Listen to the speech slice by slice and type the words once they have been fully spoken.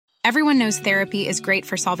Everyone knows therapy is great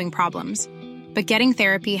for solving problems, but getting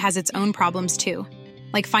therapy has its own problems too,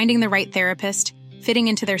 like finding the right therapist, fitting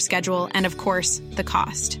into their schedule, and of course, the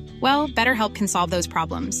cost. Well, BetterHelp can solve those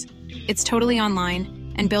problems. It's totally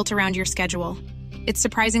online and built around your schedule. It's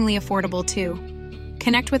surprisingly affordable too.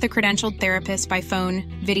 Connect with a credentialed therapist by phone,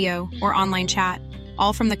 video, or online chat,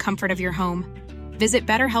 all from the comfort of your home. Visit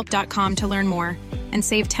BetterHelp.com to learn more and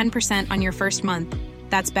save 10% on your first month.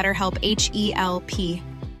 That's BetterHelp, H-E-L-P.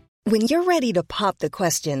 When you're ready to pop the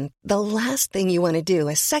question, the last thing you want to do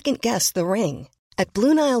is second-guess the ring. At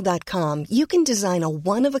BlueNile.com, you can design a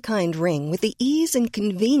one-of-a-kind ring with the ease and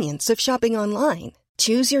convenience of shopping online.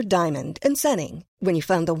 Choose your diamond and setting. When you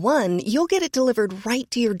find the one, you'll get it delivered right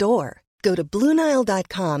to your door. Go to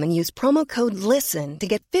BlueNile.com and use promo code LISTEN to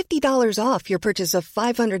get $50 off your purchase of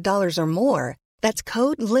 $500 or more. That's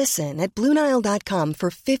code LISTEN at BlueNile.com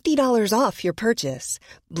for $50 off your purchase.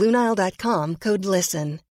 BlueNile.com, code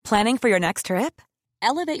LISTEN. Planning for your next trip?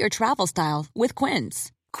 Elevate your travel style with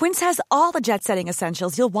Quince. Quince has all the jet-setting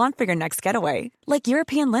essentials you'll want for your next getaway, like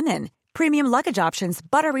European linen, premium luggage options,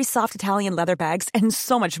 buttery soft Italian leather bags, and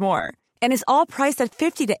so much more. And is all priced at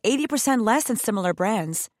 50 to 80% less than similar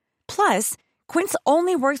brands. Plus, Quince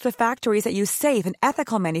only works with factories that use safe and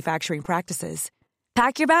ethical manufacturing practices.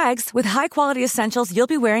 Pack your bags with high-quality essentials you'll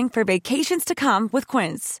be wearing for vacations to come with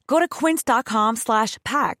Quince. Go to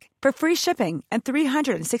quince.com/pack for free shipping and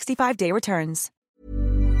 365-day returns.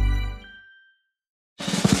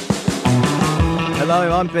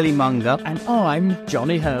 Hello, I'm Billy Munger. And I'm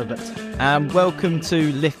Johnny Herbert. And welcome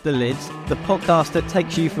to Lift the Lid, the podcast that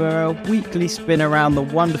takes you for a weekly spin around the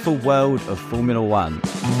wonderful world of Formula One.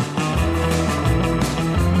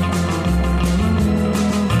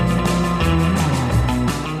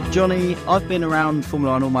 Johnny, I've been around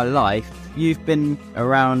Formula One all my life. You've been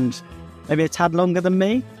around maybe a tad longer than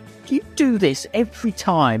me. You do this every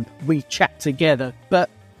time we chat together, but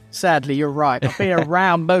sadly, you're right. I've been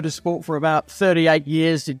around motorsport for about 38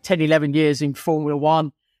 years, 10, 11 years in Formula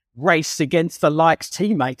One, raced against the likes,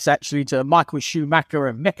 teammates actually, to Michael Schumacher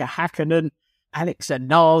and Mika Hakkinen, Alex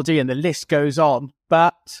Zanardi, and the list goes on.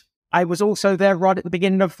 But I was also there right at the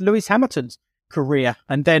beginning of Lewis Hamilton's career,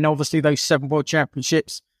 and then obviously those 7 World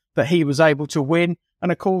Championships that he was able to win.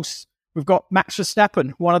 And of course, we've got Max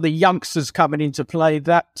Verstappen, one of the youngsters coming into play.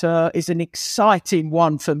 That is an exciting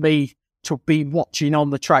one for me to be watching on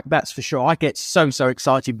the track, that's for sure. I get so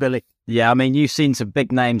excited, Billy. Yeah, I mean, you've seen some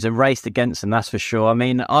big names and raced against them, that's for sure. I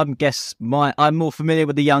mean, I'm more familiar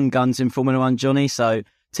with the young guns in Formula One, Johnny. So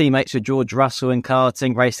teammates with George Russell in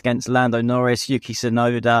karting, raced against Lando Norris, Yuki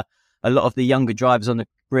Tsunoda, a lot of the younger drivers on the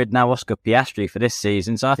grid now, Oscar Piastri for this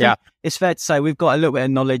season. So I think it's fair to say we've got a little bit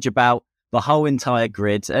of knowledge about the whole entire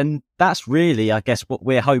grid. And that's really, I guess, what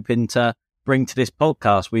we're hoping to bring to this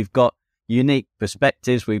podcast. We've got unique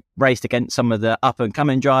perspectives. We've raced against some of the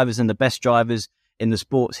up-and-coming drivers and the best drivers in the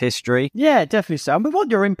sport's history. Yeah, definitely so. And we want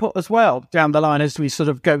your input as well down the line as we sort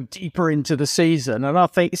of go deeper into the season. And I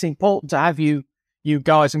think it's important to have you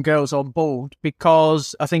guys and girls on board,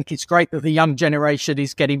 because I think it's great that the young generation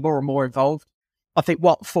is getting more and more involved. I think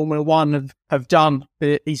what Formula One have done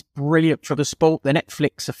is brilliant for the sport. The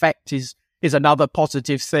Netflix effect is another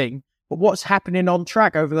positive thing. But what's happening on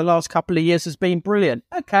track over the last couple of years has been brilliant.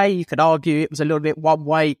 Okay, you could argue it was a little bit one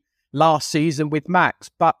way last season with Max,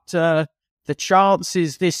 but the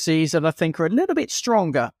chances this season, I think, are a little bit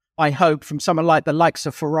stronger, I hope, from someone like the likes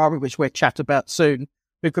of Ferrari, which we'll chat about soon,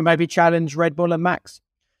 who can maybe challenge Red Bull and Max.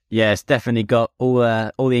 Yeah, it's definitely got all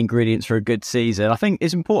the ingredients for a good season. I think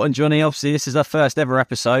it's important, Johnny. Obviously, this is our first ever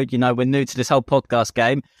episode. You know, we're new to this whole podcast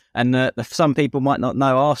game, and some people might not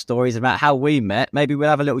know our stories about how we met. Maybe we'll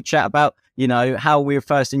have a little chat about, you know, how we were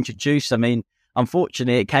first introduced. I mean,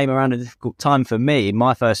 unfortunately, it came around a difficult time for me.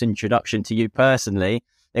 My first introduction to you personally,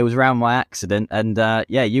 it was around my accident, and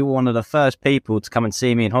you were one of the first people to come and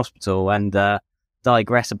see me in hospital and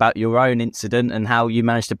digress about your own incident and how you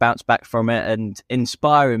managed to bounce back from it, and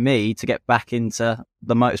inspiring me to get back into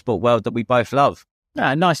the motorsport world that we both love.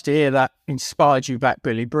 Nice to hear that inspired you back,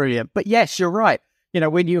 Billy. Brilliant. But yes, you're right. You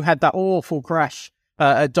know, when you had that awful crash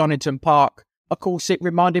at Donington Park, of course, it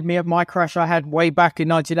reminded me of my crash I had way back in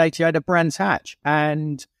 1988 at Brands Hatch.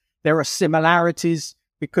 And there are similarities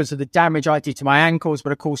because of the damage I did to my ankles,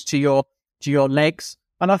 but of course to your legs.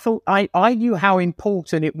 And I thought I knew how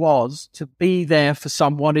important it was to be there for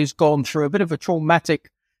someone who's gone through a bit of a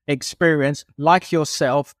traumatic experience like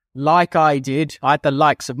yourself, like I did. I had the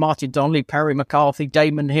likes of Martin Donnelly, Perry McCarthy,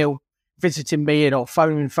 Damon Hill visiting me or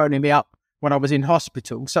phoning me up when I was in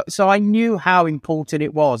hospital. So I knew how important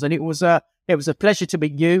it was. And it was a pleasure to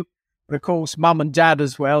meet you. But of course, Mum and Dad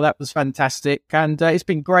as well. That was fantastic. And it's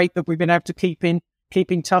been great that we've been able to keep in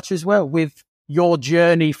keep in touch as well with your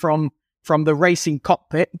journey from the racing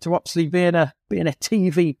cockpit to obviously being a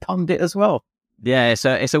TV pundit as well. Yeah,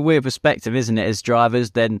 it's a weird perspective, isn't it, as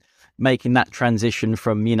drivers, then making that transition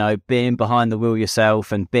from, being behind the wheel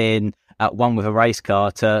yourself and being at one with a race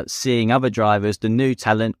car to seeing other drivers, the new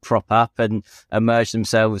talent crop up and emerge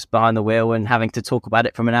themselves behind the wheel and having to talk about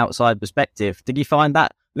it from an outside perspective. Did you find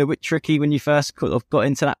that a little bit tricky when you first got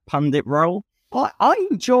into that pundit role? I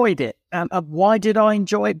enjoyed it. Why did I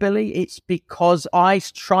enjoy it, Billy? It's because I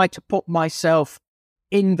tried to put myself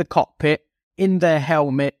in the cockpit, in their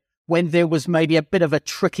helmet, when there was maybe a bit of a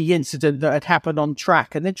tricky incident that had happened on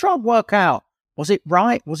track, and then try and work out, was it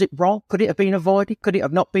right? Was it wrong? Could it have been avoided? Could it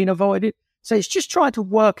have not been avoided? So it's just trying to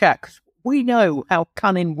work out, because we know how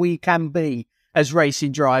cunning we can be as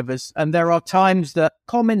racing drivers, and there are times that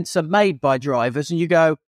comments are made by drivers and you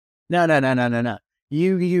go, no.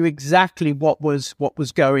 You knew exactly what was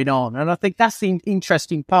going on. And I think that's the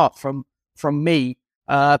interesting part from me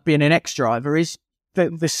being an ex-driver, is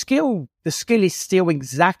that the skill is still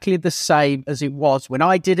exactly the same as it was when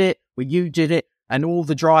I did it, when you did it, and all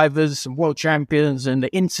the drivers and world champions and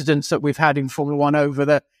the incidents that we've had in Formula One over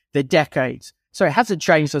the decades. So it hasn't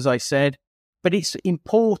changed, as I said, but it's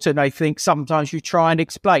important, I think, sometimes you try and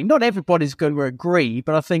explain. Not everybody's going to agree,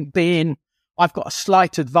 but I think I've got a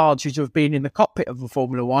slight advantage of being in the cockpit of a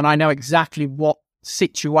Formula One. I know exactly what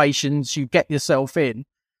situations you get yourself in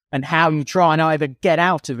and how you try and either get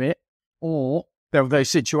out of it, or there are those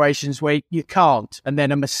situations where you can't, and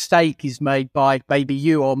then a mistake is made by maybe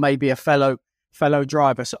you or maybe a fellow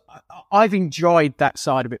driver. So I've enjoyed that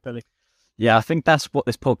side of it, Billy. Yeah, I think that's what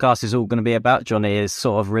this podcast is all going to be about, Johnny, is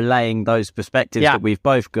sort of relaying those perspectives that we've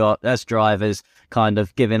both got as drivers, kind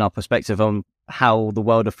of giving our perspective on how the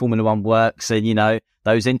world of Formula One works, and,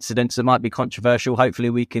 those incidents that might be controversial. Hopefully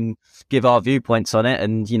we can give our viewpoints on it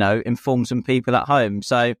and, inform some people at home.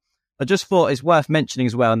 So I just thought it's worth mentioning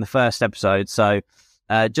as well in the first episode. So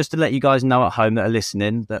just to let you guys know at home that are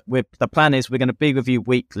listening, that the plan is we're going to be with you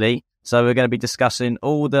weekly. So we're going to be discussing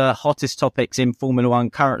all the hottest topics in Formula One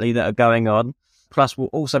currently that are going on. Plus, we'll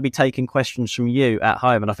also be taking questions from you at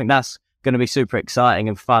home. And I think that's going to be super exciting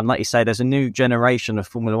and fun. Like you say, there's a new generation of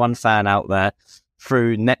Formula One fan out there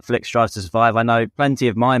through Netflix Drive to Survive. I know plenty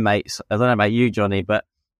of my mates, I don't know about you, Johnny, but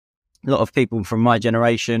a lot of people from my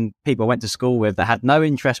generation, people I went to school with that had no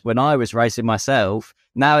interest when I was racing myself.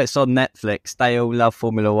 Now it's on Netflix. They all love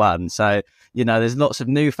Formula One. So, there's lots of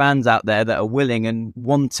new fans out there that are willing and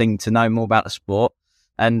wanting to know more about the sport.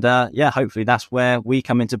 And hopefully that's where we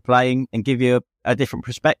come into playing and give you a different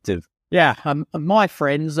perspective. Yeah, my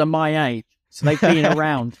friends are my age, so they've been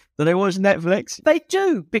around. Do they watch Netflix? They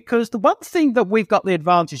do, because the one thing that we've got the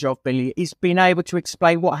advantage of, Billy, is being able to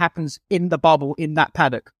explain what happens in the bubble, in that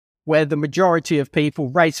paddock, where the majority of people,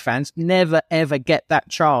 race fans, never, ever get that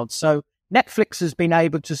chance. So Netflix has been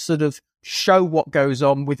able to sort of show what goes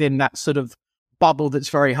on within that sort of bubble that's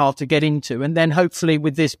very hard to get into. And then hopefully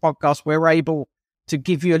with this podcast, we're able to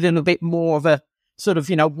give you a little bit more of a sort of,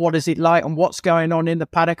 what is it like and what's going on in the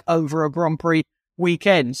paddock over a Grand Prix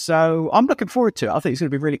weekend. So I'm looking forward to it. I think it's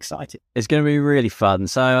going to be really exciting. It's going to be really fun.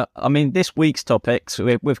 So, this week's topics,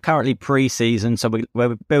 we're currently pre-season, so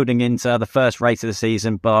we're building into the first race of the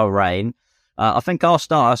season, Bahrain. I think I'll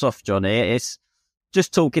start us off, Johnny. It's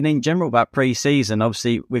just talking in general about pre-season.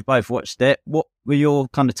 Obviously, we've both watched it. What were your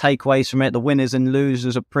kind of takeaways from it, the winners and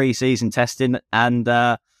losers of pre-season testing? And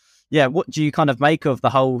what do you kind of make of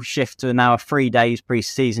the whole shift to now 3 days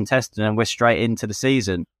pre-season testing and we're straight into the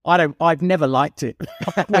season? I've never liked it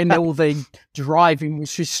when all the driving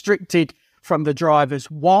was restricted from the drivers.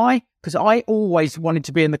 Why? Because I always wanted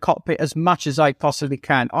to be in the cockpit as much as I possibly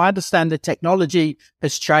can. I understand the technology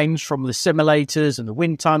has changed from the simulators and the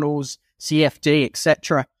wind tunnels, CFD,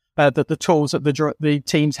 etc., that the tools that the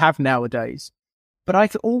teams have nowadays. But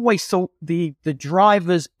I've always thought the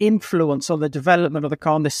driver's influence on the development of the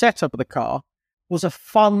car and the setup of the car was a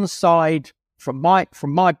fun side from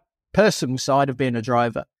my personal side of being a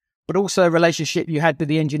driver, but also a relationship you had with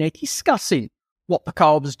the engineer discussing what the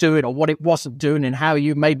car was doing or what it wasn't doing and how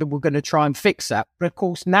you maybe were going to try and fix that. But of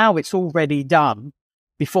course, now it's already done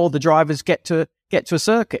before the drivers get to a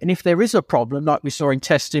circuit. And if there is a problem, like we saw in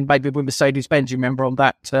testing, maybe with Mercedes-Benz, you remember on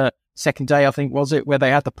that second day, I think, was it, where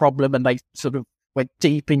they had the problem and they sort of went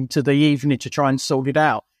deep into the evening to try and sort it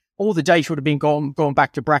out. All the data would have been gone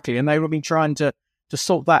back to Brackley, and they would have been trying to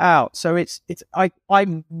sort that out. So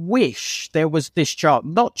I wish there was this chart,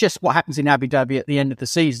 not just what happens in Abu Dhabi at the end of the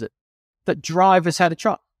season, that drivers had a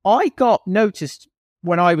chart. I got noticed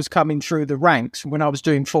when I was coming through the ranks, when I was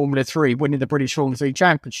doing Formula 3, winning the British Formula 3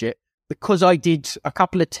 Championship, because I did a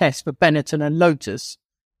couple of tests for Benetton and Lotus,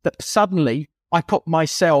 that suddenly I put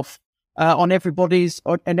myself on everybody's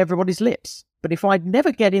lips. But if I'd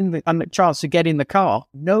never get in the chance to get in the car,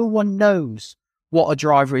 no one knows what a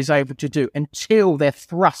driver is able to do until they're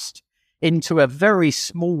thrust into a very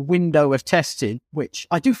small window of testing, which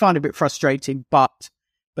I do find a bit frustrating, but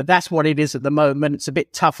that's what it is at the moment. It's a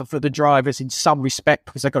bit tougher for the drivers in some respect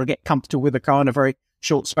because they've got to get comfortable with the car in a very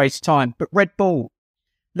short space of time. But Red Bull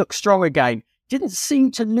looked strong again. Didn't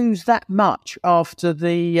seem to lose that much after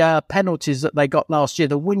the penalties that they got last year,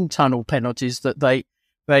 the wind tunnel penalties that they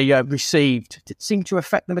received. Didn't seem to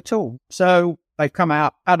affect them at all. So they've come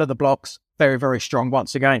out of the blocks very, very strong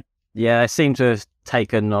once again. Yeah, it seemed to have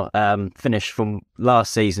taken finish from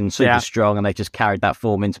last season super strong, and they just carried that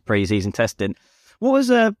form into pre-season testing. What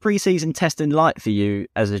was pre-season testing like for you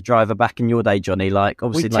as a driver back in your day, Johnny? Like,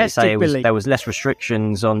 obviously, like you say, there was less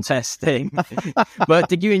restrictions on testing. But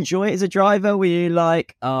did you enjoy it as a driver? Were you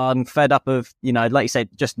like, I'm fed up of, like you said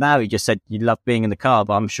just now, you just said you love being in the car,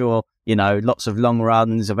 but I'm sure, lots of long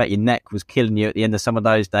runs. I bet your neck was killing you at the end of some of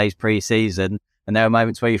those days pre-season. And there were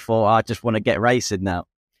moments where you thought, I just want to get racing now.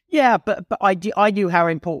 Yeah, but I knew how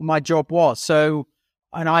important my job was. So,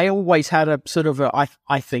 and I always had a sort of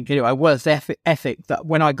I think, a worth ethic that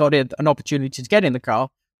when I got an opportunity to get in the car,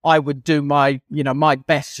 I would do my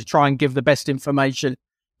best to try and give the best information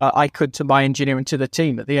I could to my engineer and to the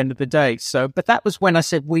team at the end of the day. So, but that was when I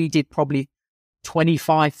said we did probably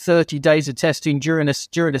 25, 30 days of testing during a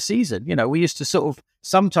season. We used to sort of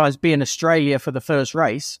sometimes be in Australia for the first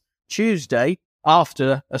race. Tuesday,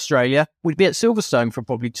 after Australia, we'd be at Silverstone for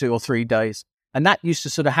probably 2 or 3 days. And that used to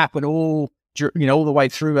sort of happen all the way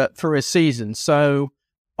through a season. So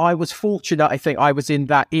I was fortunate. I think I was in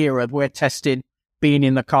that era where testing, being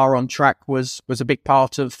in the car on track was a big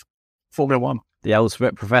part of Formula One. The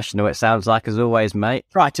ultimate professional, it sounds like, as always, mate.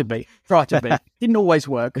 Try to be. Didn't always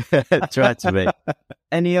work. Try to be.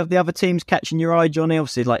 Any of the other teams catching your eye, Johnny?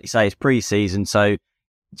 Obviously, like you say, it's pre-season, so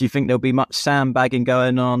do you think there'll be much sandbagging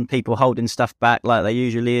going on, people holding stuff back like there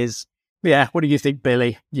usually is? Yeah, what do you think,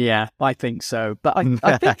 Billy? Yeah, I think so. But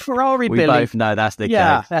I think Ferrari, we Billy... We both know that's the case.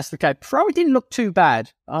 Yeah, that's the case. Ferrari didn't look too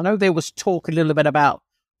bad. I know there was talk a little bit about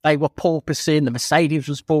they were porpoising, the Mercedes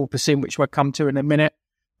was porpoising, which we'll come to in a minute.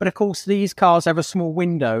 But of course, these cars have a small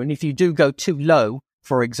window, and if you do go too low,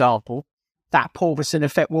 for example, that porpoising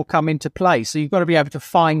effect will come into play. So you've got to be able to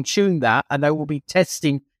fine-tune that, and they will be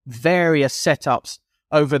testing various setups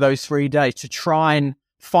over those 3 days to try and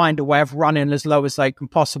find a way of running as low as they can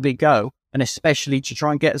possibly go, and especially to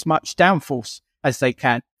try and get as much downforce as they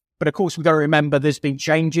can. But of course, we've got to remember there's been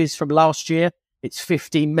changes from last year. It's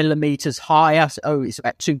 15 millimeters higher. So it's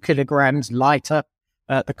about 2 kilograms lighter,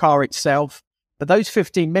 the car itself. But those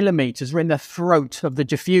 15 millimeters are in the throat of the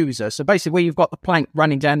diffuser. So basically where you've got the plank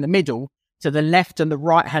running down the middle, to the left and the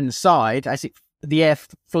right-hand side, as the air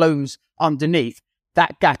flows underneath,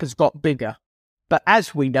 that gap has got bigger. But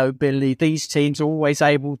as we know, Billy, these teams are always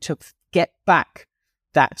able to get back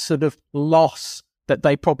that sort of loss that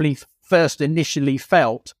they probably first initially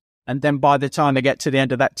felt. And then by the time they get to the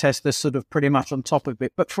end of that test, they're sort of pretty much on top of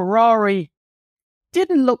it. But Ferrari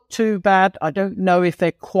didn't look too bad. I don't know if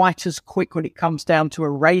they're quite as quick when it comes down to a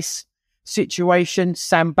race situation.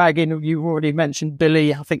 Sandbagging, you already mentioned,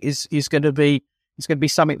 Billy, I think is going to be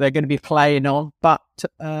something they're going to be playing on. But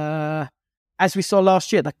as we saw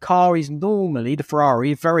last year, the car is normally, the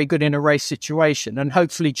Ferrari, very good in a race situation. And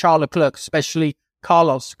hopefully Charles Leclerc, especially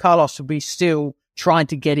Carlos will be still trying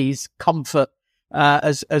to get his comfort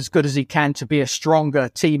as good as he can to be a stronger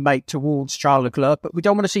teammate towards Charles Leclerc. But we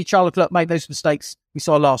don't want to see Charles Leclerc make those mistakes we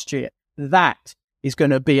saw last year. That is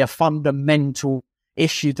going to be a fundamental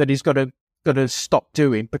issue that he's got to stop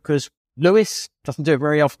doing, because Lewis doesn't do it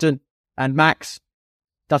very often and Max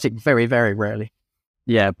does it very, very rarely.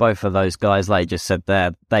 Yeah, both of those guys, like you just said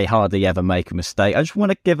there, they hardly ever make a mistake. I just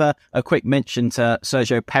want to give a quick mention to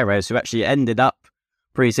Sergio Perez, who actually ended up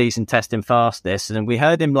pre-season testing fastest. And we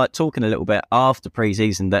heard him talking a little bit after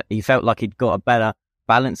pre-season that he felt like he'd got a better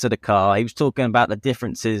balance of the car. He was talking about the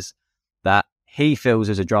differences that he feels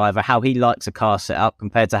as a driver, how he likes a car set up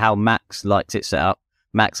compared to how Max likes it set up.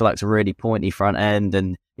 Max likes a really pointy front end,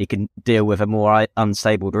 and he can deal with a more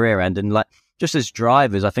unstable rear end. And just as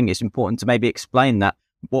drivers, I think it's important to maybe explain that.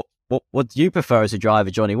 What do you prefer as a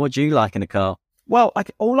driver, Johnny? What do you like in a car? Well,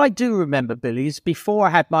 all I do remember, Billy, is before I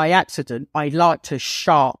had my accident, I liked a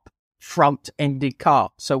sharp front-ended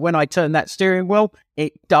car. So when I turned that steering wheel,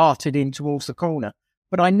 it darted in towards the corner.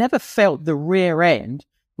 But I never felt the rear end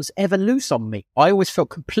was ever loose on me. I always felt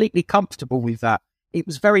completely comfortable with that. It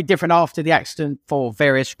was very different after the accident for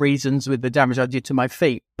various reasons with the damage I did to my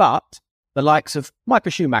feet. But the likes of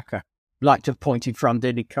Michael Schumacher liked a pointed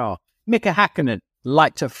front-ended car. Mika Hakkinen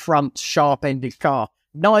liked a front sharp-ended car.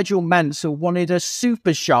 Nigel Mansell wanted a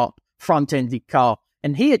super sharp front-ended car,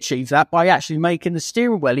 and he achieved that by actually making the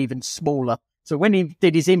steering wheel even smaller. So when he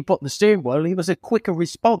did his input on the steering wheel, it was a quicker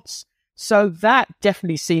response. So that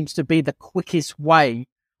definitely seems to be the quickest way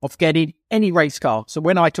of getting any race car. So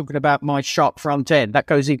when I'm talking about my sharp front end, that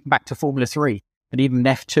goes even back to Formula 3 and even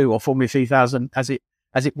F2 or Formula 3000 as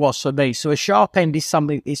it was for me. So a sharp end is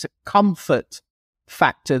something, it's a comfort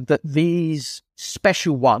factor that these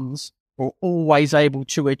special ones are always able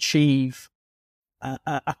to achieve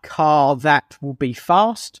a car that will be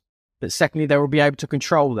fast, but secondly, they will be able to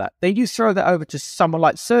control that. Then you throw that over to someone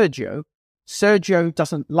like Sergio. Sergio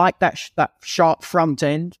doesn't like that sharp front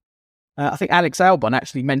end. I think Alex Albon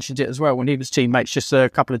actually mentioned it as well when he was teammates just a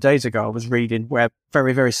couple of days ago. I was reading where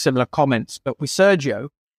very, very similar comments. But with Sergio,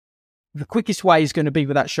 the quickest way is going to be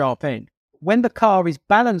with that sharp end. When the car is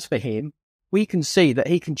balanced for him, we can see that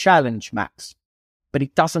he can challenge Max. But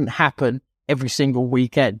it doesn't happen every single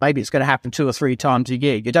weekend. Maybe it's going to happen 2 or 3 times a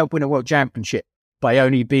year. You don't win a world championship by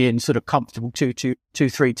only being sort of comfortable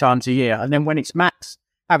 3 times a year. And then when it's Max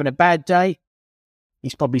having a bad day,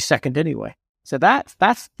 he's probably second anyway. So that's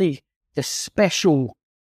the special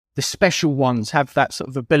ones have that sort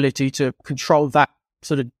of ability to control that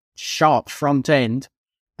sort of sharp front end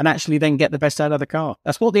and actually then get the best out of the car.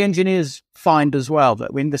 That's what the engineers find as well,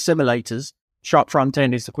 that in the simulators, sharp front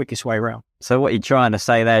end is the quickest way around. So what you're trying to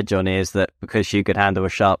say there, Johnny, is that because you could handle a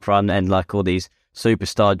sharp front end like all these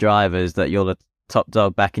superstar drivers, that you're the top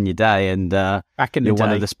dog back in your day, and you're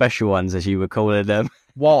one of the special ones, as you were calling them.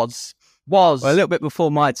 Was. Well, a little bit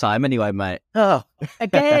before my time anyway, mate. Oh,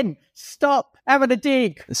 again, stop having a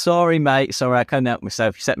dig. Sorry, mate. Sorry, I couldn't help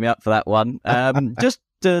myself. You set me up for that one. Just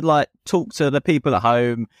to talk to the people at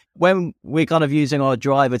home, when we're kind of using our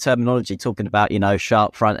driver terminology, talking about,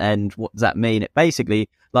 sharp front end, what does that mean? It basically,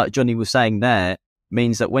 like Johnny was saying there,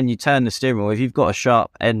 means that when you turn the steering wheel, if you've got a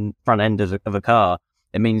sharp front end of a car,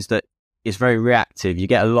 it means that it's very reactive. You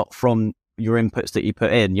get a lot from your inputs that you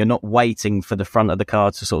put in. You're not waiting for the front of the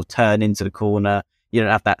car to sort of turn into the corner. You don't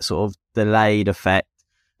have that sort of delayed effect.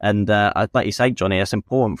 And like you say, Johnny, it's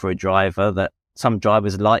important for a driver that some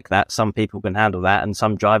drivers like that. Some people can handle that, and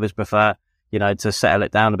some drivers prefer, to settle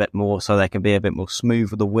it down a bit more so they can be a bit more smooth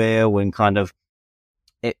with the wheel and kind of.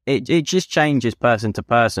 It just changes person to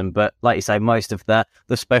person. But like you say, most of the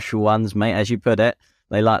special ones, mate, as you put it,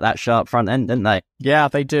 they like that sharp front end, don't they? Yeah,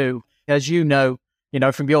 they do. As you know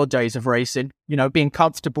from your days of racing, being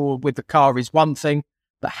comfortable with the car is one thing,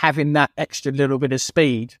 but having that extra little bit of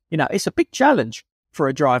speed, it's a big challenge for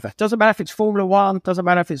a driver. Doesn't matter if it's Formula 1, doesn't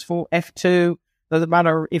matter if it's for F2, doesn't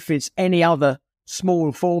matter if it's any other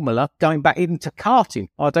small formula, going back even to karting,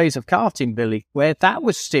 our days of karting, Billy, where that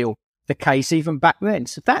was still the case even back then.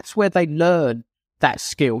 So that's where they learn that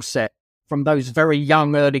skill set from those very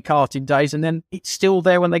young early karting days, and then it's still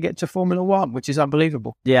there when they get to Formula 1, which is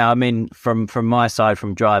unbelievable. Yeah, I mean, from my side,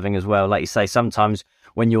 from driving as well, like you say, sometimes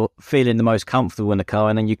when you're feeling the most comfortable in the car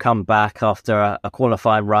and then you come back after a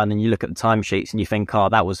qualifying run and you look at the timesheets and you think,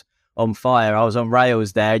 that was on fire, I was on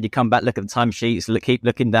rails there, and you come back, look at the timesheets, keep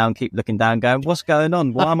looking down, going, what's going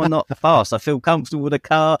on? Why am I not fast? I feel comfortable with the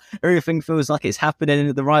car, everything feels like it's happening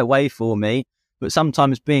in the right way for me, but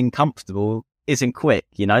sometimes being comfortable isn't quick,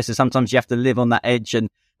 so sometimes you have to live on that edge and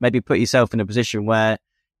maybe put yourself in a position where,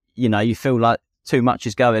 you feel like too much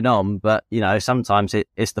is going on, but, sometimes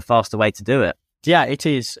it's the faster way to do it. Yeah, it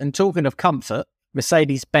is. And talking of comfort,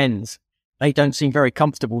 Mercedes-Benz, they don't seem very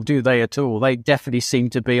comfortable, do they, at all? They definitely seem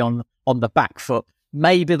to be on the back foot.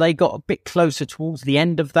 Maybe they got a bit closer towards the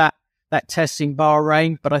end of that test in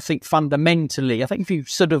Bahrain, but I think fundamentally, if you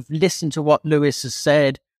sort of listen to what Lewis has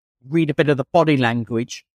said, read a bit of the body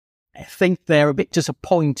language, I think they're a bit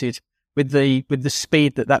disappointed with the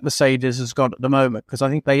speed that Mercedes has got at the moment, because I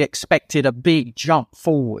think they expected a big jump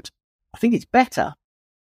forward. I think it's better,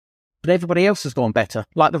 but everybody else has gone better.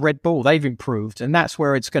 Like the Red Bull, they've improved, and that's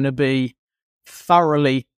where it's going to be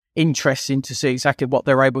thoroughly interesting to see exactly what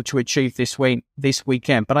they're able to achieve this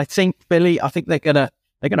weekend. But I think, Billy, they're gonna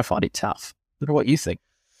find it tough. I don't know what you think.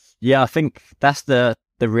 Yeah, I think that's the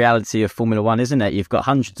reality of Formula 1, isn't it? You've got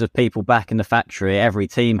hundreds of people back in the factory, every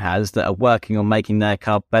team has, that are working on making their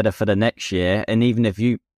car better for the next year. And even if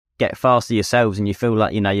you get faster yourselves and you feel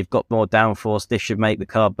like, you've got more downforce, this should make the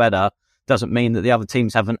car better, doesn't mean that the other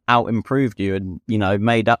teams haven't out-improved you and,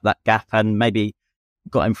 made up that gap and maybe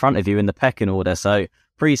got in front of you in the pecking order. So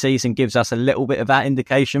pre-season gives us a little bit of that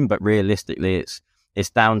indication, but realistically it's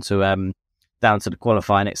down to the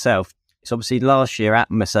qualifying itself. It's obviously last year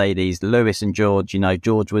at Mercedes, Lewis and George,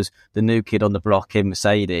 George was the new kid on the block in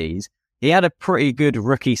Mercedes. He had a pretty good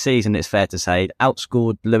rookie season, it's fair to say.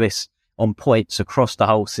 Outscored Lewis on points across the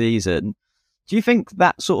whole season. Do you think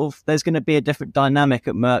that sort of there's going to be a different dynamic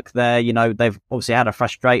at Merck there? You know, they've obviously had a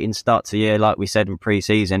frustrating start to the year, like we said in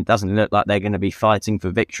pre-season. It doesn't look like they're going to be fighting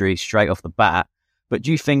for victory straight off the bat. But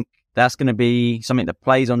do you think that's going to be something that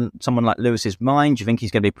plays on someone like Lewis's mind? Do you think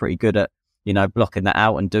he's going to be pretty good at, you know, blocking that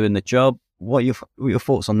out and doing the job? What are your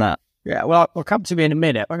thoughts on that? Yeah, well, I'll come to me in a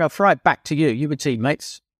minute. I'm going to throw it back to you. You were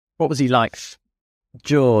teammates. What was he like?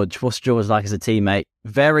 George, what's George like as a teammate?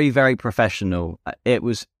 Very, very professional. It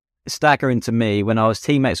was staggering to me when I was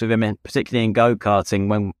teammates with him, particularly in go-karting,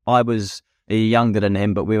 when I was younger than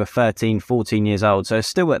him, but we were 13, 14 years old. So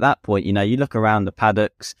still at that point, you know, you look around the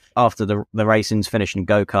paddocks after the racing's finished in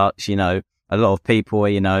go-karts, you know, a lot of people,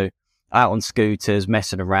 you know, out on scooters,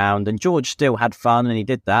 messing around. And George still had fun and he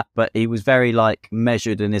did that, but he was very like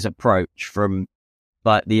measured in his approach from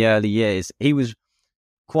like the early years. He was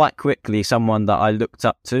quite quickly someone that I looked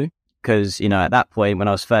up to. Because, you know, at that point, when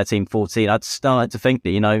I was 13, 14, I'd started to think that,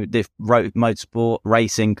 you know, this motorsport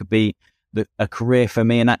racing could be a career for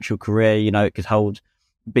me, an actual career. You know, it could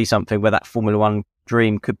be something where that Formula One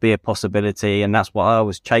dream could be a possibility. And that's what I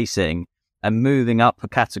was chasing. And moving up a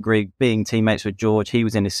category, being teammates with George, he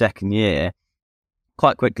was in his second year.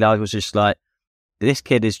 Quite quickly, I was just like, this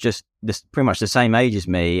kid is just pretty much the same age as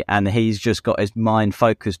me. And he's just got his mind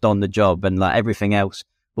focused on the job and like everything else,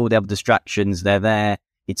 all the other distractions, they're there.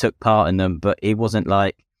 He took part in them, but he wasn't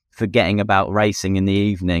like forgetting about racing in the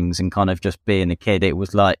evenings and kind of just being a kid. It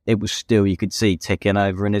was still, you could see ticking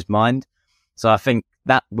over in his mind. So I think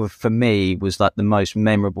that for me was like the most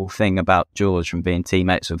memorable thing about George from being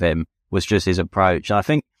teammates with him was just his approach. And I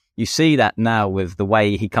think you see that now with the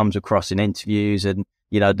way he comes across in interviews and,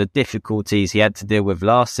 you know, the difficulties he had to deal with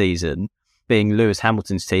last season being Lewis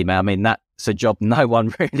Hamilton's teammate. I mean, that's a job no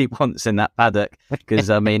one really wants in that paddock because,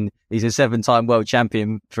 I mean, he's a 7-time world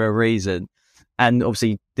champion for a reason. And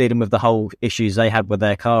obviously dealing with the whole issues they had with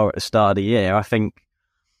their car at the start of the year, I think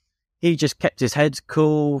he just kept his head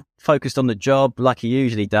cool, focused on the job like he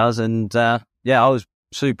usually does. And I was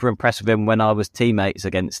super impressed with him when I was teammates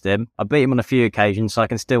against him. I beat him on a few occasions, so I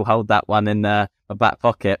can still hold that one in my back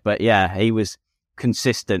pocket. But yeah, he was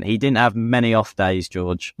consistent. He didn't have many off days,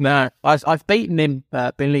 George. No, I've beaten him,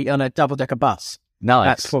 Billy, on a double-decker bus. Nice.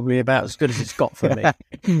 That's probably about as good as it's got for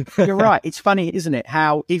me. You're right. It's funny, isn't it,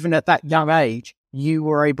 how even at that young age, you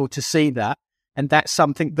were able to see that. And that's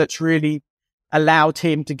something that's really allowed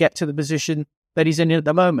him to get to the position that he's in at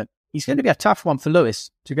the moment. He's going to be a tough one for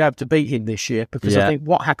Lewis to be able to beat him this year because I think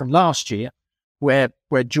what happened last year, where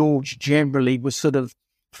George generally was sort of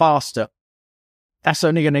faster, that's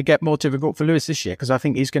only going to get more difficult for Lewis this year because I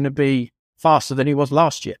think he's going to be faster than he was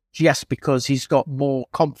last year, just because he's got more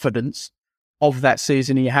confidence of that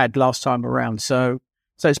season he had last time around. So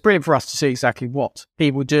it's brilliant for us to see exactly what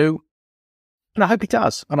he will do. And I hope he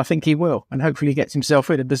does. And I think he will. And hopefully he gets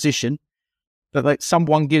himself in a position that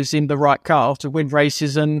someone gives him the right car to win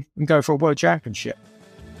races and go for a world championship.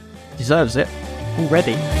 Deserves it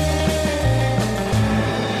already.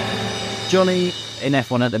 Johnny, in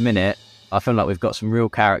F1 at the minute, I feel like we've got some real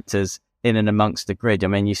characters in and amongst the grid. I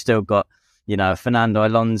mean, you still got, you know, Fernando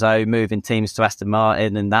Alonso moving teams to Aston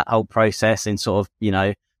Martin and that whole process in sort of, you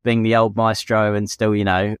know, being the old maestro and still, you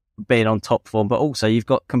know, being on top form. But also you've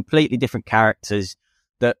got completely different characters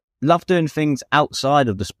that love doing things outside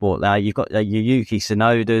of the sport now. You've got your Yuki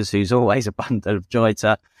Tsunoda's, who's always a bundle of joy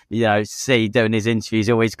to, you know, see doing his interviews.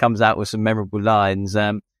 He always comes out with some memorable lines.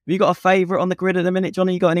 Have you got a favourite on the grid at the minute,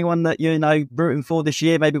 Johnny? You got anyone that you know rooting for this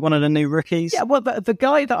year? Maybe one of the new rookies? Yeah, well, the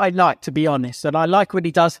guy that I like, to be honest, and I like what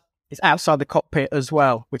he does is outside the cockpit as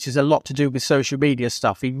well, which is a lot to do with social media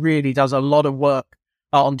stuff. He really does a lot of work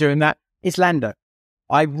on doing that. It's Lando.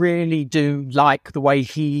 I really do like the way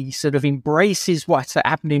he sort of embraces what's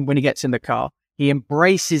happening when he gets in the car. He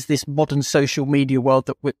embraces this modern social media world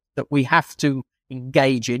that we have to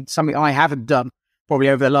engage in, something I haven't done probably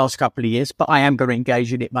over the last couple of years, but I am going to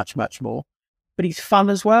engage in it much, much more. But he's fun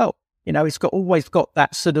as well. You know, he's always got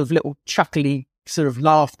that sort of little chuckly sort of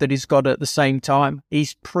laugh that he's got at the same time.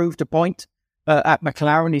 He's proved a point at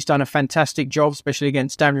McLaren. He's done a fantastic job, especially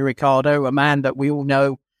against Daniel Ricciardo, a man that we all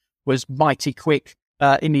know was mighty quick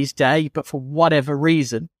in his day, but for whatever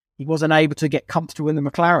reason, he wasn't able to get comfortable in the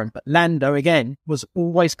McLaren. But Lando, again, was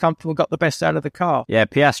always comfortable, got the best out of the car. Yeah,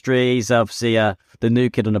 Piastri, he's obviously the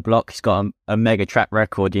new kid on the block. He's got a mega track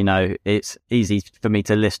record. You know, it's easy for me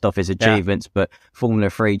to list off his achievements, but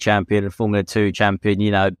Formula 3 champion and Formula 2 champion,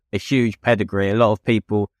 you know, a huge pedigree. A lot of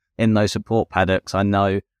people in those support paddocks, I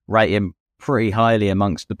know, rate him pretty highly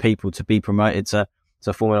amongst the people to be promoted to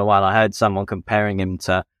Formula 1. I heard someone comparing him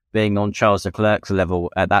to being on Charles Leclerc's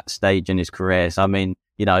level at that stage in his career. So, I mean,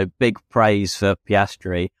 you know, big praise for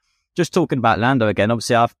Piastri. just talking about Lando again,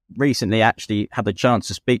 obviously I've recently actually had the chance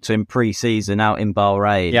to speak to him pre-season out in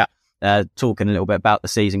Bahrain, talking a little bit about the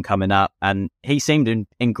season coming up, and he seemed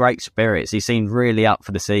in great spirits. He seemed really up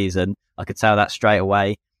for the season. I could tell that straight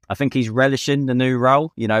away. I think he's relishing the new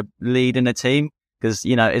role, leading a team, because,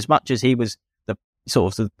 as much as he was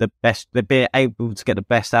the best, being able to get the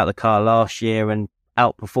best out of the car last year and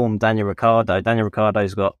outperform Daniel Ricciardo. Daniel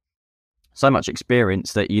Ricciardo's got so much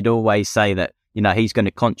experience that you'd always say that, he's going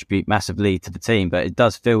to contribute massively to the team. But it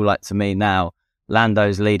does feel like to me now,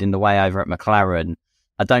 Lando's leading the way over at McLaren.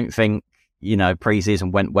 I don't think,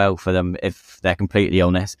 pre-season went well for them, if they're completely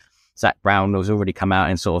honest. Zach Brown has already come out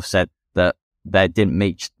and sort of said that they didn't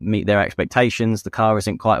meet their expectations. The car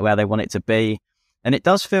isn't quite where they want it to be. And it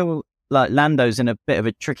does feel like Lando's in a bit of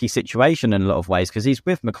a tricky situation in a lot of ways, because he's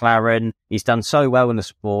with McLaren. He's done so well in the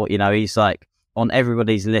sport. He's like on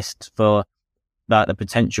everybody's list for like the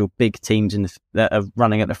potential big teams that are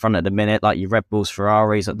running at the front at the minute, like your Red Bulls,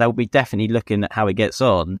 Ferraris. They'll be definitely looking at how he gets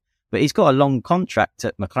on. But he's got a long contract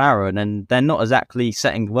at McLaren, and they're not exactly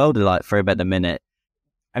setting the world alight for him at the minute.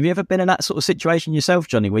 Have you ever been in that sort of situation yourself,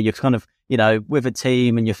 Johnny, where you're kind of, with a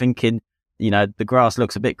team and you're thinking, the grass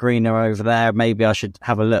looks a bit greener over there, maybe I should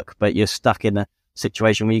have a look, but you're stuck in a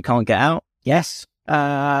situation where you can't get out? Yes.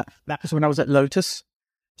 That was when I was at Lotus.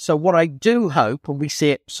 So what I do hope, and we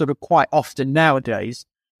see it sort of quite often nowadays,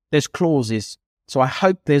 there's clauses. So I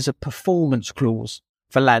hope there's a performance clause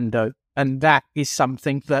for Lando. And that is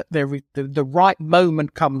something that the right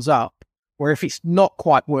moment comes up where if it's not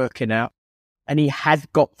quite working out and he has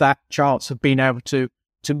got that chance of being able to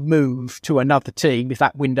move to another team, if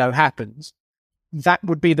that window happens, that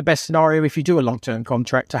would be the best scenario if you do a long-term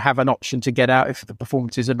contract, to have an option to get out if the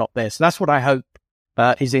performances are not there. So that's what I hope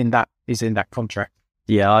is in that contract.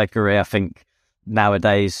 Yeah, I agree. I think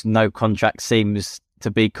nowadays no contract seems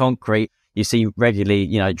to be concrete. You see regularly,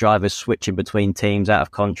 drivers switching between teams out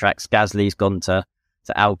of contracts. Gasly's gone to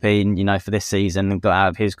Alpine, for this season, and got out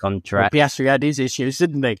of his contract. Well, Piastri had his issues,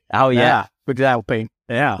 didn't he? Oh, yeah. With Alpine.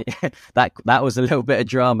 Yeah. That was a little bit of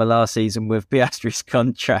drama last season with Piastri's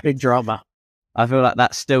contract. Big drama. I feel like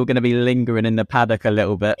that's still going to be lingering in the paddock a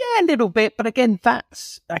little bit. Yeah, a little bit. But again,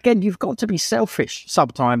 you've got to be selfish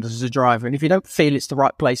sometimes as a driver. And if you don't feel it's the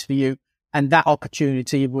right place for you, and that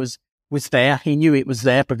opportunity was there, he knew it was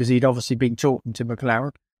there because he'd obviously been talking to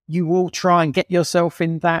McLaren, you will try and get yourself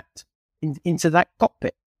into that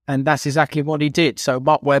cockpit. And that's exactly what he did. So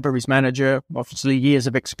Mark Webber, his manager, obviously years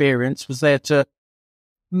of experience, was there to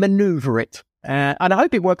maneuver it. And I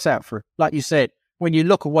hope it works out for him. Like you said, when you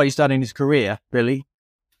look at what he's done in his career, Billy,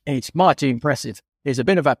 it's mighty impressive. It's a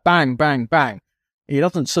bit of a bang, bang, bang. He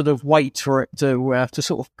doesn't sort of wait for it to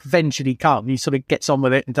sort of eventually come. He sort of gets on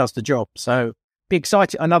with it and does the job. So be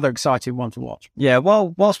excited, another exciting one to watch. Yeah,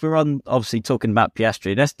 well, whilst we're on obviously talking about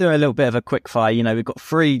Piastri, let's do a little bit of a quick fire. We've got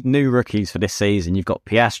 3 new rookies for this season. You've got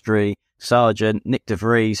Piastri, Sargent, Nick De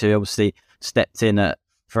Vries, who obviously stepped in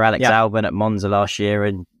for Alex Albon at Monza last year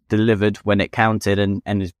and delivered when it counted and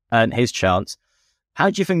earned his chance. How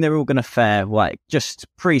do you think they're all going to fare? Like, just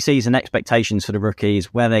pre-season expectations for the rookies,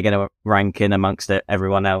 where they're going to rank in amongst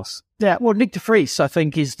everyone else? Yeah, well, Nick De Vries, I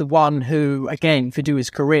think, is the one who, again, for his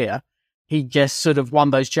career, he just sort of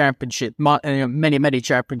won those championships, many, many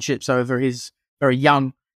championships over his very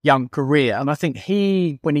young career. And I think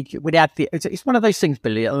it's one of those things,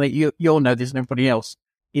 Billy, I mean, you all know this and everybody else,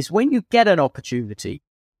 is when you get an opportunity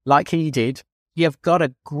like he did, you've got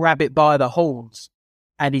to grab it by the horns.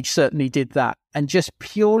 And he certainly did that. And just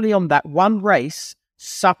purely on that one race,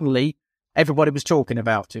 suddenly everybody was talking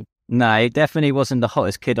about him. No, he definitely wasn't the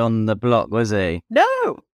hottest kid on the block, was he?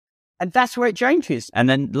 No. And that's where it changes. And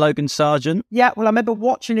then Logan Sargent? Yeah, well, I remember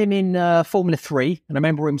watching him in Formula 3, and I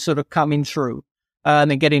remember him sort of coming through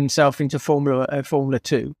and then getting himself into Formula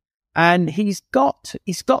 2. And he's got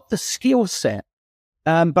the skill set,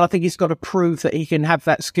 but I think he's got to prove that he can have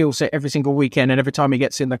that skill set every single weekend and every time he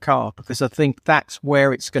gets in the car, because I think that's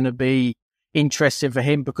where it's going to be interesting for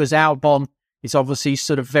him, because Albon is obviously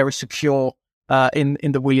sort of very secure in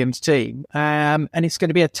the Williams team. And it's going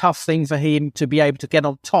to be a tough thing for him to be able to get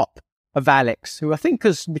on top of Alex, who I think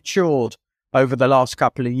has matured over the last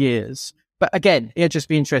couple of years. But again, it'll just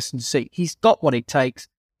be interesting to see. He's got what it takes.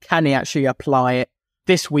 Can he actually apply it?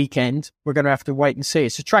 This weekend, we're going to have to wait and see.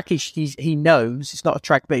 It's a track he knows. It's not a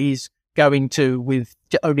track that he's going to with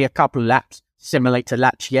only a couple of laps. Simulator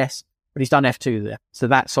laps, yes, but he's done F2 there. So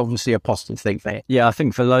that's obviously a positive thing for him. Yeah, I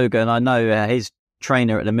think for Logan, I know his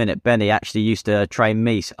trainer at the minute, Benny, actually used to train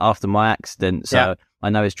me after my accident. So I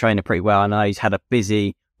know his trainer pretty well. I know he's had a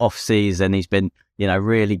busy off-season. He's been,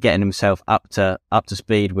 really getting himself up to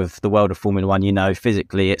speed with the world of Formula One.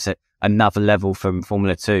 Physically, it's another level from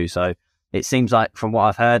Formula 2. So it seems like, from what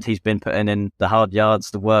I've heard, he's been putting in the hard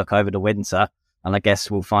yards, the work over the winter. And I guess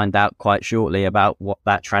we'll find out quite shortly about what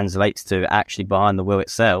that translates to actually behind the wheel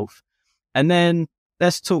itself. And then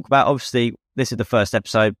let's talk about, obviously, this is the first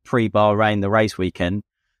episode pre-Bahrain, the race weekend.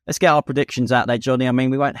 Let's get our predictions out there, Johnny. I mean,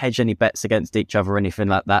 we won't hedge any bets against each other or anything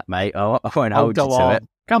like that, mate. I won't hold you to it.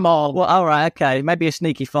 Come on. Well, all right, okay. Maybe a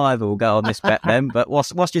sneaky fiver will go on this bet then. But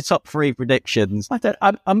what's your top three predictions?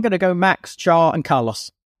 I'm going to go Max, Charles and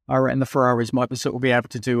Carlos. I reckon the Ferraris might be able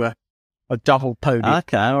to do a double podium.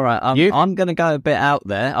 Okay, all right. I'm going to go a bit out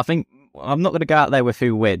there. I think I'm not going to go out there with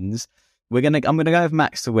who wins. I'm going to go with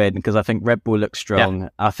Max to win because I think Red Bull looks strong. Yeah.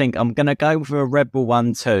 I think I'm going to go for a Red Bull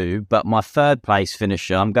 1-2, but my third place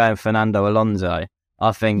finisher, I'm going Fernando Alonso.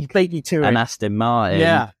 I think you beat you to and it. Aston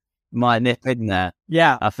Martin might nip in there.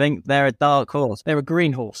 Yeah. I think they're a dark horse. They're a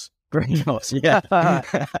green horse. Green horse, yeah.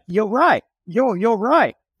 You're right. You're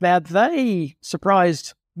right. Now, they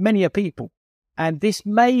surprised many a people. And this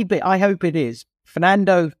may be, I hope it is,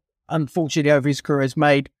 Fernando, unfortunately, over his career has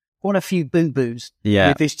made quite a few boo-boos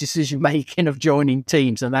with this decision-making of joining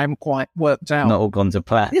teams, and they haven't quite worked out. Not all gone to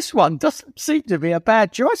plan. This one doesn't seem to be a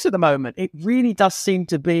bad choice at the moment. It really does seem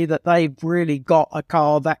to be that they've really got a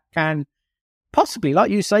car that can possibly,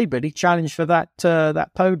 like you say, Billy, challenge for that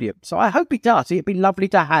podium. So I hope it does. It'd be lovely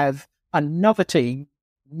to have another team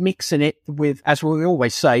mixing it with, as we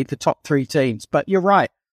always say, the top three teams. But you're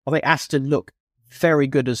right. I think Aston look very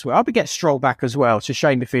good as well. I would get Stroll back as well. It's a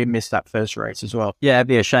shame if he missed that first race as well. Yeah, it'd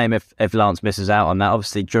be a shame if Lance misses out on that.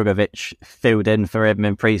 Obviously, Drugovich filled in for him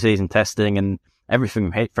in pre-season testing, and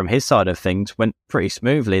everything from his side of things went pretty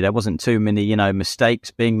smoothly. There wasn't too many,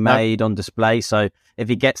 mistakes being made on display. So if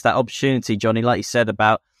he gets that opportunity, Johnny, like you said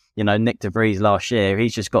about, Nick De Vries last year,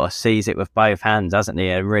 he's just got to seize it with both hands, hasn't he?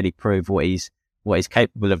 And really prove what he's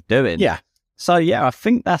capable of doing. Yeah. So, I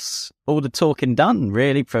think that's all the talking done,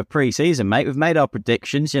 really, for pre-season, mate. We've made our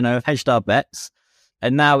predictions, hedged our bets,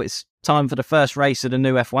 and now it's time for the first race of the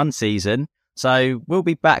new F1 season. So we'll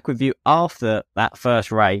be back with you after that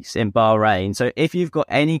first race in Bahrain. So if you've got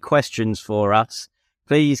any questions for us,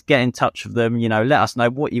 please get in touch with them. Let us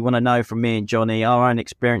know what you want to know from me and Johnny, our own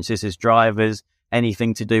experiences as drivers,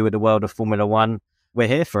 anything to do with the world of Formula One. We're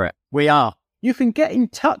here for it. We are. You can get in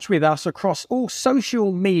touch with us across all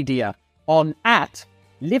social media on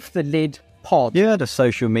 @LiftTheLidPod. Yeah, the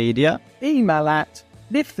social media. Email at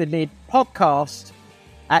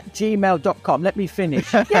LiftTheLidPodcast@gmail.com. Let me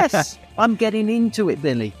finish. Yes, I'm getting into it,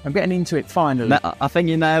 Billy. I'm getting into it finally. No, I think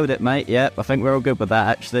you nailed it, mate. Yeah, I think we're all good with that,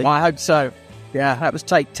 actually. I hope so. Yeah, that was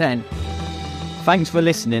take 10. Thanks for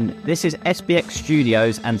listening. This is SBX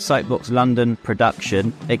Studios and Soapbox London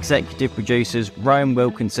production. Executive producers Rowan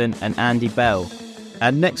Wilkinson and Andy Bell.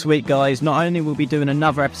 And next week, guys, not only will we be doing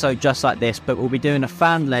another episode just like this, but we'll be doing a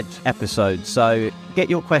fan-led episode. So get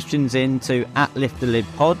your questions into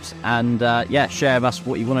 @LiftTheLidPod and, share with us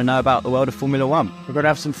what you want to know about the world of Formula One. We're going to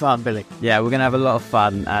have some fun, Billy. Yeah, we're going to have a lot of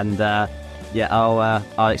fun. And,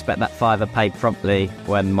 I'll expect that fiver paid promptly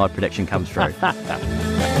when my prediction comes through.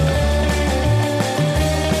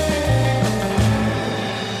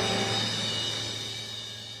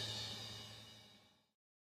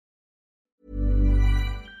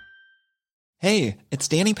 Hey, it's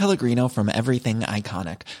Danny Pellegrino from Everything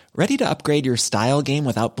Iconic. Ready to upgrade your style game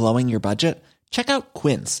without blowing your budget? Check out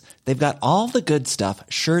Quince. They've got all the good stuff,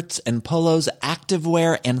 shirts and polos,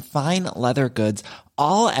 activewear, and fine leather goods,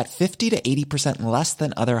 all at 50 to 80% less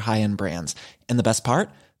than other high-end brands. And the best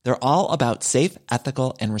part? They're all about safe,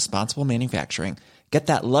 ethical, and responsible manufacturing. Get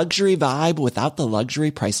that luxury vibe without the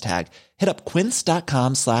luxury price tag. Hit up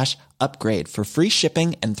quince.com/upgrade for free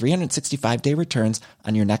shipping and 365-day returns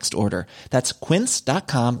on your next order. That's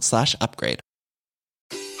quince.com/upgrade.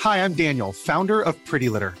 Hi, I'm Daniel, founder of Pretty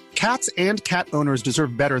Litter. Cats and cat owners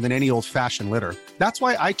deserve better than any old-fashioned litter. That's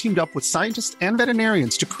why I teamed up with scientists and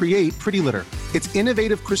veterinarians to create Pretty Litter. Its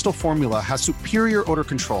innovative crystal formula has superior odor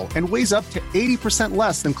control and weighs up to 80%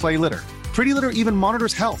 less than clay litter. Pretty Litter even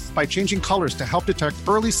monitors health by changing colors to help detect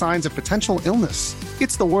early signs of potential illness.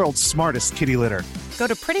 It's the world's smartest kitty litter. Go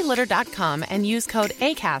to prettylitter.com and use code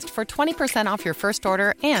ACAST for 20% off your first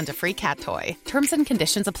order and a free cat toy. Terms and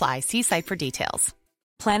conditions apply. See site for details.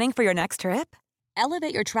 Planning for your next trip?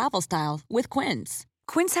 Elevate your travel style with Quince.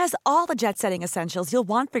 Quince has all the jet-setting essentials you'll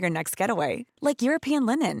want for your next getaway, like European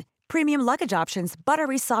linen, premium luggage options,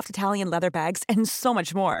 buttery soft Italian leather bags, and so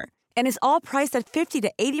much more. And is all priced at 50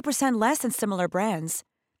 to 80% less than similar brands.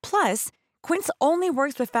 Plus, Quince only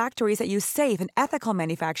works with factories that use safe and ethical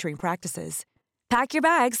manufacturing practices. Pack your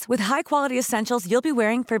bags with high-quality essentials you'll be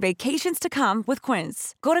wearing for vacations to come with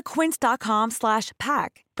Quince. Go to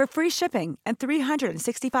quince.com/pack for free shipping and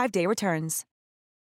 365-day returns.